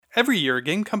Every year,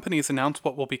 game companies announce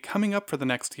what will be coming up for the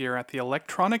next year at the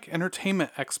Electronic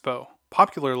Entertainment Expo,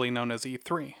 popularly known as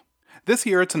E3. This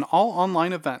year, it's an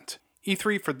all-online event.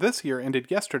 E3 for this year ended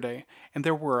yesterday, and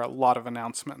there were a lot of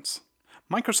announcements.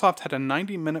 Microsoft had a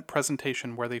 90-minute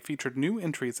presentation where they featured new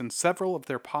entries in several of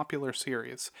their popular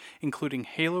series, including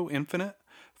Halo Infinite,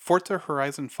 Forza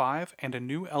Horizon 5, and a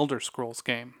new Elder Scrolls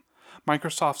game.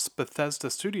 Microsoft's Bethesda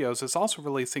Studios is also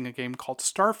releasing a game called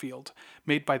Starfield,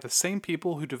 made by the same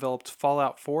people who developed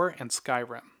Fallout 4 and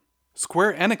Skyrim.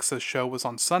 Square Enix's show was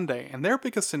on Sunday, and their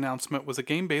biggest announcement was a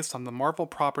game based on the Marvel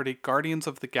property Guardians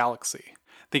of the Galaxy.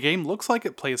 The game looks like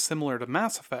it plays similar to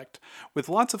Mass Effect, with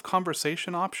lots of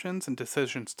conversation options and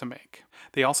decisions to make.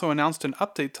 They also announced an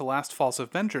update to last fall's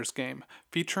Avengers game,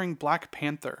 featuring Black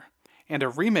Panther. And a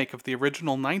remake of the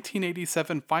original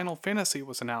 1987 Final Fantasy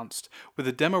was announced, with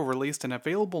a demo released and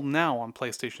available now on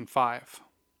PlayStation 5.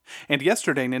 And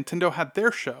yesterday, Nintendo had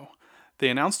their show. They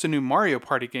announced a new Mario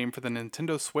Party game for the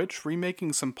Nintendo Switch,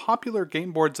 remaking some popular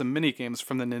game boards and minigames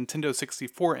from the Nintendo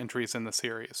 64 entries in the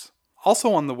series.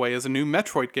 Also on the way is a new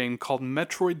Metroid game called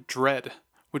Metroid Dread,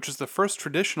 which is the first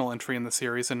traditional entry in the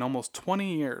series in almost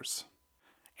 20 years.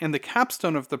 And the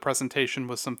capstone of the presentation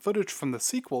was some footage from the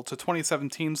sequel to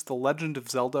 2017's The Legend of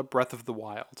Zelda Breath of the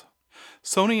Wild.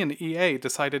 Sony and EA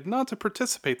decided not to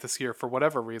participate this year for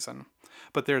whatever reason,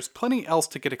 but there's plenty else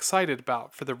to get excited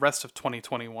about for the rest of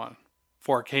 2021.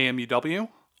 For KMUW,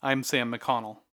 I'm Sam McConnell.